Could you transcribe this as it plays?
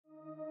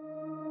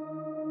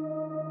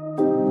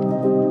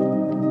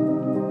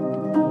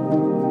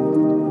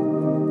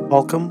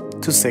Welcome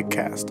to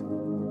Sikhcast,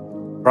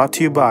 brought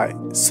to you by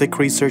Sikh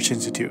Research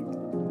Institute,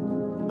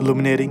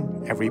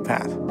 illuminating every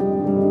path.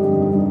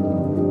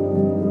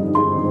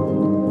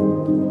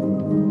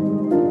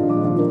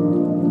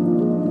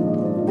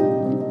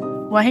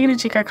 Waheguru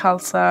Ji Ka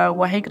Khalsa,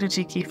 Waheguru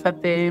Ji Ki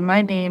Fateh.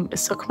 My name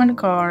is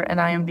IkOankar, and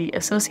I am the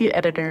Associate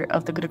Editor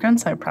of the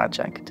Granth Sahib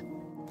Project.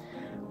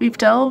 We've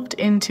delved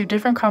into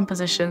different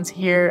compositions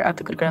here at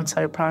the Granth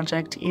Sahib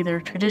Project, either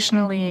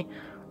traditionally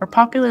or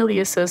popularly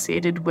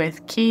associated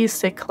with key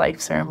Sikh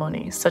life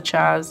ceremonies, such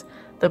as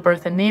the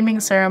birth and naming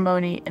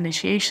ceremony,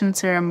 initiation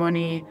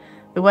ceremony,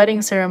 the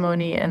wedding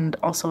ceremony, and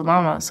also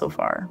Lama so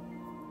far.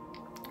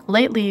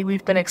 Lately,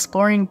 we've been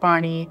exploring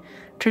Bani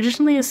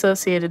traditionally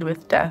associated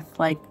with death,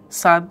 like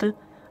Sad,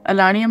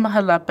 Alaniya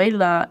Mahalla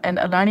Pehla, and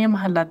Alaniya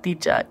Mahalla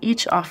Tija,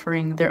 each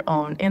offering their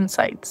own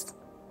insights.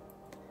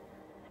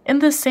 In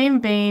the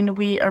same vein,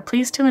 we are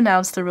pleased to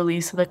announce the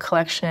release of the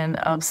collection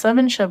of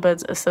 7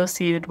 shabads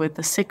associated with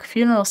the Sikh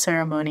funeral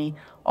ceremony,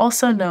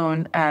 also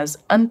known as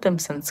Antam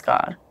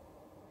Sanskar.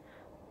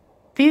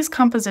 These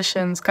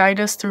compositions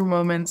guide us through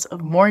moments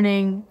of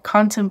mourning,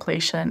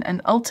 contemplation,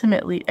 and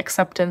ultimately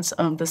acceptance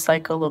of the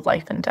cycle of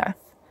life and death.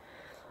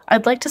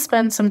 I'd like to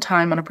spend some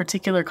time on a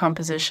particular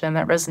composition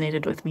that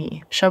resonated with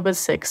me, Shabad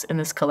 6 in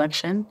this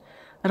collection,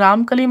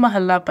 Ramkali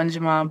Mahalla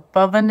Panjma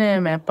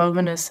Pavane Mein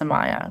Pavane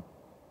Samaya.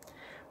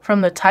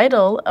 From the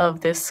title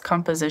of this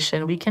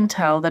composition, we can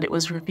tell that it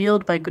was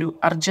revealed by Guru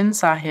Granth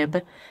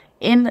Sahib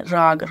in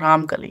Rag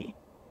Ramkali.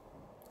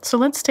 So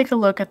let's take a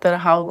look at the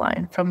Rahau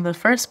line from the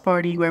first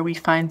body where we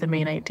find the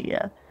main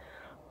idea.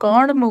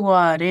 Kaun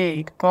mua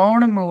re,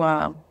 kaun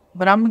mua,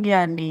 Brahm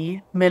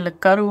Gyani mil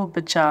karu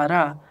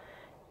bichara,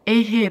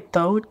 ehe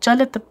to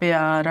chalit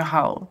pya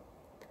rahau.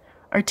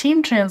 Our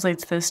team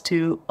translates this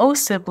to, O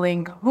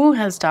sibling, who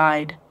has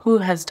died? Who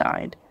has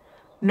died?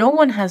 No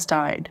one has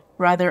died,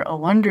 rather a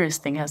wondrous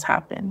thing has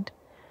happened.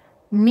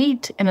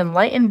 Meet an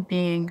enlightened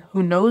being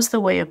who knows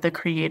the way of the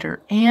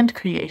Creator and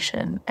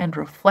creation and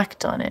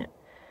reflect on it.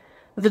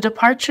 The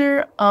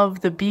departure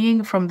of the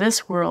being from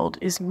this world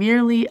is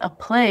merely a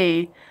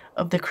play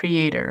of the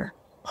Creator.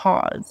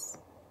 Pause.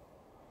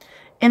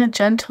 In a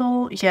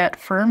gentle yet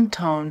firm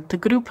tone, the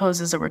Guru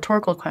poses a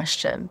rhetorical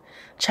question,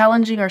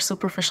 challenging our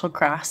superficial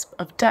grasp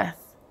of death.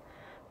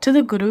 To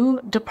the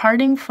Guru,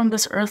 departing from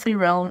this earthly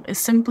realm is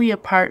simply a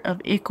part of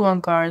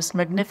IkOankar's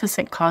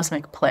magnificent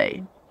cosmic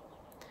play.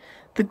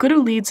 The Guru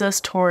leads us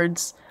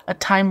towards a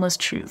timeless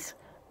truth,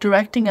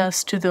 directing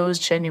us to those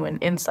genuine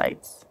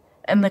insights.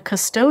 And the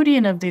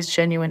custodian of these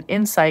genuine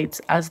insights,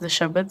 as the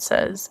Shabad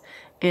says,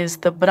 is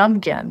the Brahm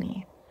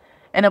Gyani.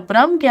 And a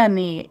Brahm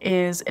Gyani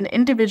is an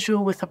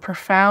individual with a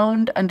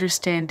profound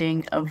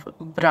understanding of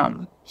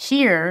Brahm.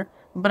 Here,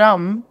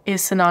 Brahm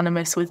is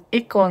synonymous with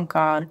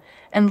IkOankar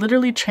and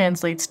literally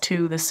translates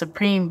to the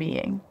Supreme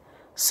Being.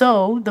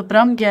 So, the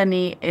Brahm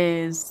Gyani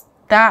is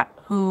that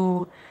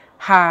who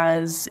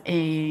has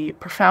a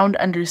profound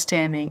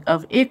understanding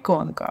of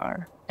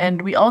IkOankar.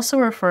 And we also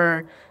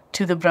refer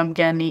to the Brahm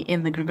Gyani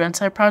in the Granth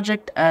Sahib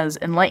Project as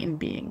enlightened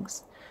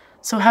beings.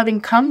 So,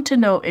 having come to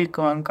know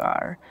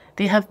IkOankar,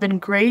 they have been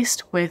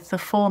graced with the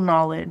full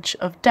knowledge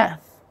of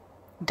death.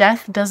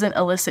 Death doesn't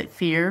elicit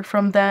fear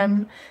from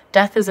them.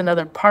 Death is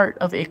another part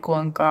of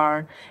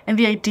IkOankar, and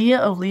the idea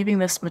of leaving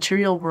this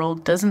material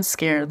world doesn't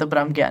scare the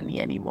Brahm Gyani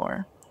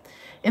anymore.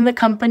 In the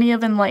company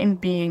of enlightened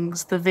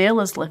beings, the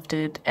veil is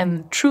lifted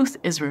and truth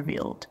is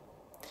revealed.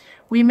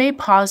 We may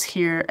pause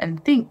here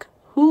and think,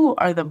 who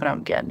are the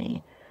Brahm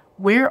Gyani?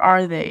 Where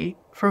are they,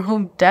 for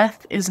whom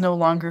death is no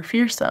longer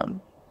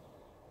fearsome?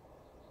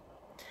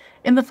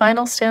 In the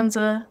final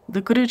stanza,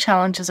 the Guru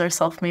challenges our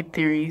self-made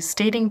theories,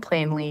 stating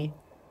plainly,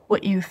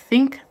 what you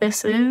think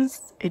this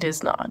is, it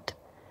is not.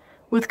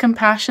 With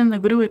compassion, the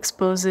Guru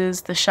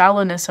exposes the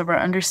shallowness of our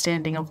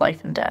understanding of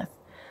life and death.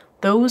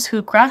 Those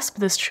who grasp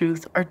this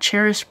truth are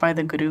cherished by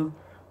the Guru,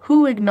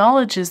 who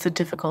acknowledges the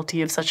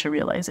difficulty of such a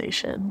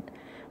realization.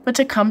 But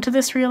to come to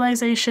this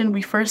realization,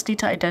 we first need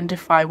to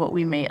identify what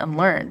we may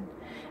unlearn.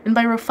 And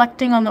by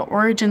reflecting on the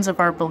origins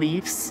of our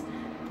beliefs,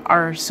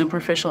 our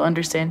superficial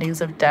understandings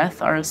of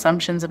death, our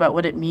assumptions about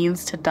what it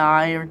means to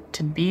die or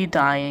to be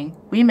dying,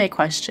 we may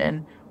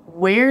question,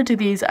 where do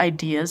these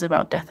ideas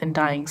about death and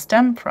dying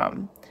stem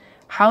from?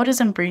 How does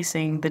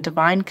embracing the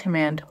divine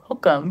command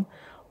hukam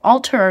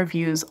alter our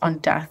views on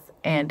death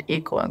and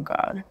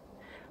IkOankar?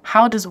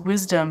 How does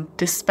wisdom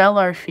dispel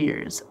our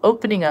fears,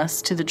 opening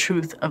us to the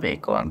truth of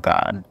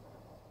IkOankar?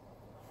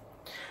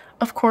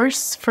 Of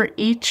course, for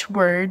each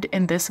word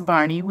in this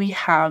Barney, we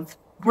have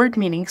word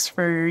meanings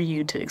for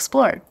you to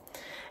explore.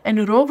 And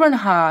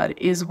Rovarnhar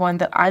is one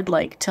that I'd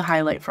like to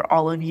highlight for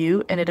all of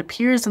you, and it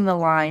appears in the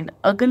line,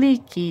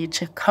 Agali ki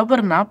ch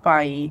khabar na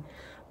pai,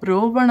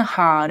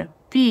 Rovarnhar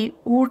pi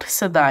oot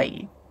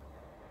sadai.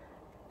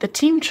 The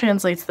team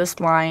translates this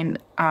line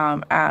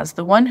as,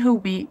 the one who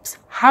weeps,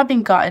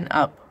 having gotten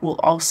up, will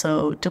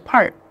also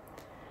depart.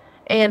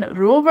 And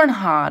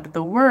Rovarnhar,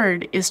 the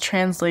word, is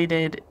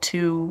translated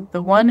to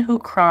the one who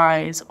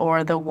cries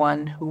or the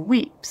one who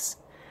weeps.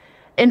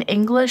 In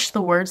English,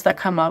 the words that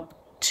come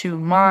up to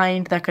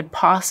mind that could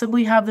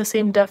possibly have the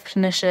same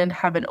definition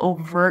have an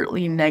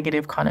overtly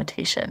negative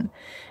connotation,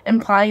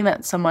 implying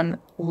that someone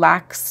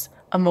lacks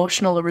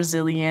emotional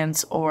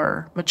resilience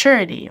or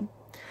maturity.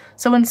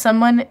 So when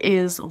someone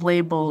is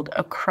labeled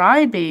a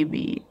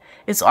crybaby,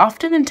 it's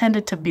often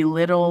intended to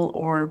belittle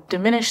or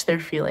diminish their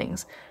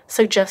feelings,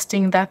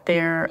 suggesting that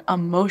their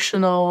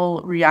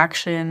emotional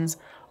reactions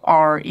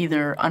are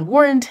either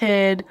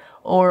unwarranted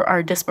or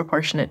are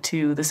disproportionate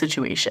to the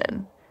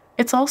situation.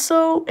 It's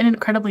also an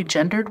incredibly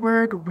gendered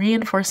word,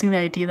 reinforcing the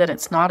idea that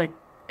it's not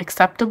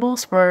acceptable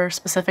for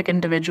specific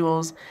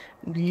individuals,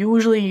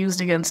 usually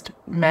used against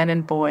men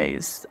and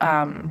boys,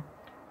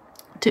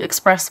 to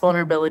express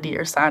vulnerability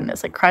or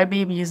sadness. Like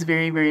crybaby is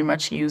very, very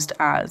much used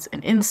as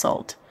an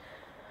insult.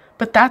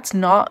 But that's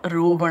not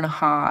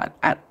rovenhar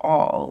at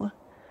all.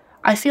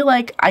 I feel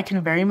like I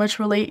can very much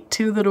relate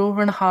to the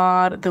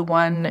rovenhar, the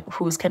one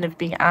who's kind of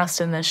being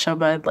asked in this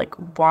shabad, like,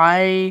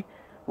 why,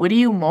 what do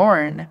you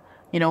mourn?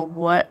 You know,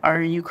 what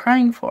are you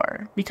crying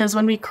for? Because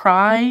when we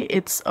cry,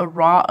 it's a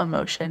raw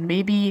emotion.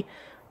 Maybe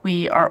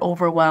we are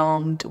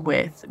overwhelmed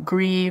with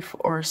grief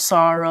or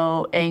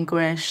sorrow,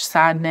 anguish,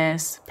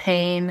 sadness,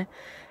 pain.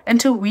 And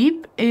to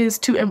weep is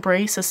to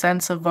embrace a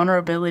sense of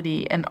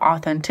vulnerability and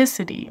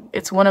authenticity.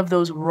 It's one of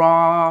those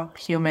raw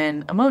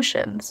human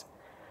emotions.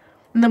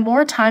 And the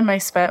more time I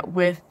spent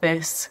with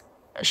this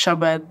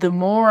shabad, the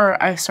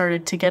more I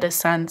started to get a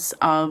sense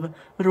of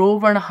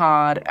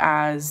rovenhar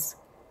as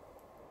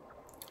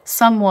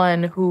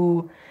someone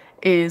who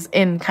is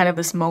in kind of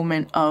this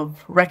moment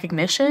of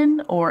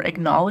recognition or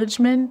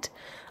acknowledgement.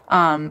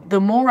 The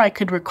more I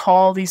could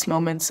recall these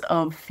moments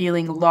of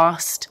feeling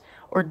lost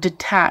or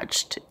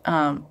detached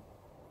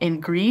in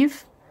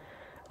grief.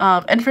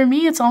 And for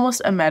me, it's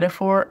almost a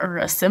metaphor or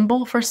a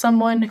symbol for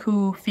someone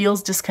who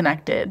feels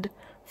disconnected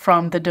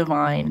from the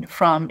divine,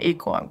 from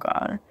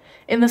IkOankar.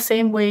 In the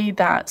same way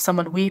that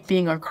someone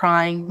weeping or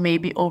crying may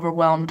be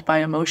overwhelmed by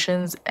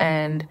emotions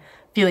and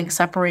feeling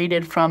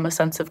separated from a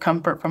sense of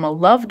comfort from a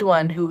loved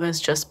one who has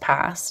just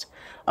passed,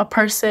 a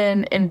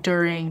person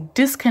enduring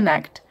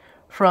disconnect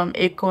from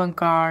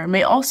IkOankar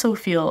may also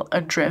feel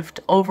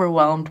adrift,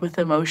 overwhelmed with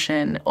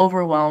emotion,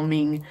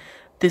 overwhelming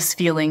this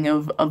feeling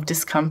of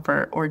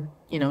discomfort or,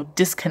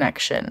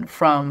 disconnection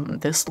from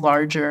this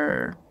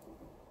larger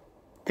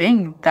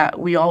thing that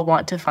we all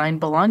want to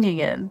find belonging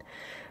in.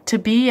 To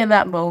be in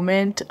that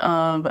moment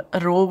of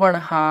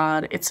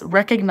rovenhar, it's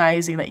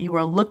recognizing that you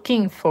are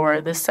looking for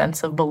this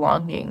sense of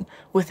belonging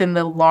within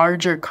the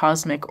larger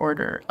cosmic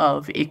order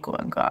of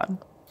IkOankar.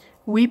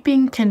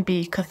 Weeping can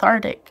be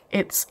cathartic.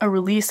 It's a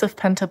release of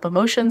pent-up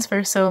emotions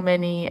for so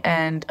many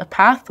and a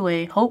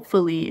pathway,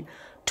 hopefully,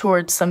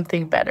 towards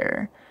something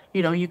better.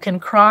 You can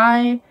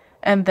cry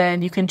and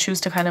then you can choose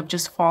to kind of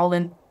just fall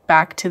in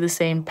back to the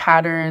same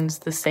patterns,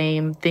 the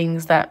same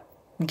things that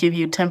give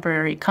you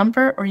temporary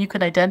comfort, or you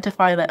could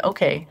identify that,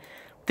 okay,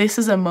 this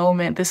is a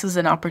moment, this is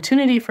an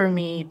opportunity for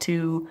me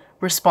to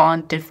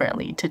respond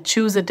differently, to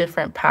choose a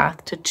different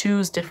path, to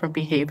choose different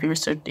behaviors,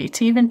 to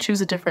even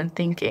choose a different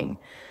thinking.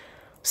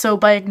 So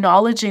by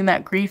acknowledging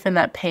that grief and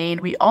that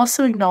pain, we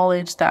also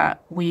acknowledge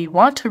that we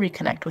want to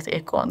reconnect with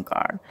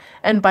IkOankar.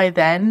 And by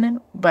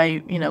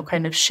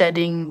kind of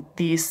shedding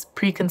these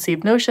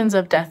preconceived notions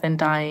of death and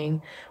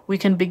dying, we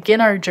can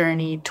begin our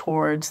journey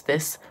towards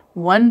this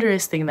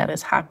wondrous thing that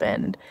has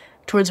happened,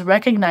 towards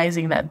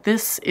recognizing that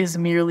this is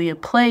merely a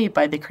play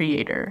by the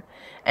Creator.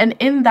 And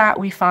in that,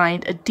 we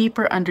find a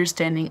deeper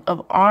understanding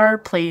of our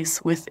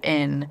place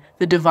within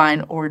the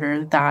divine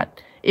order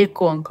that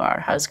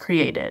IkOankar has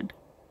created.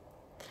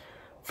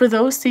 For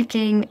those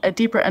seeking a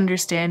deeper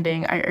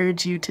understanding, I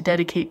urge you to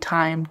dedicate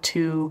time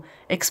to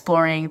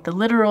exploring the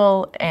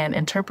literal and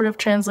interpretive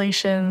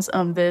translations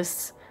of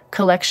this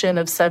collection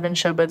of 7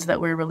 shabads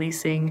that we're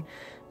releasing.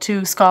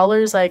 To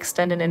scholars, I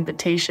extend an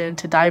invitation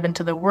to dive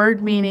into the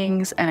word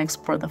meanings and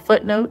explore the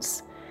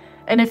footnotes.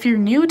 And if you're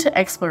new to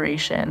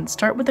exploration,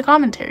 start with the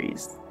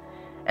commentaries.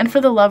 And for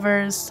the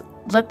lovers,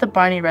 let the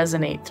Bani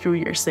resonate through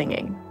your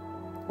singing.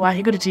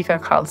 Waheguru Ji Ka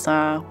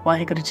Khalsa,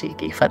 Waheguru Ji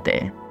Ki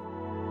Fateh.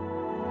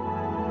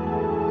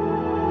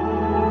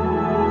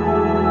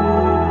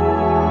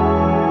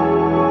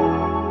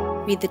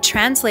 Read the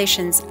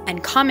translations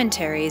and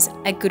commentaries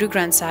at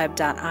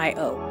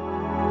gurugranthsahib.io.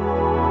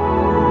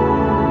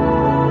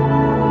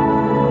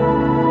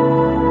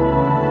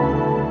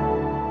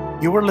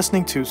 You are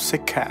listening to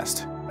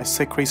Sikhcast by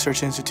Sikh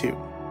Research Institute,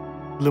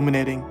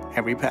 illuminating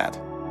every path.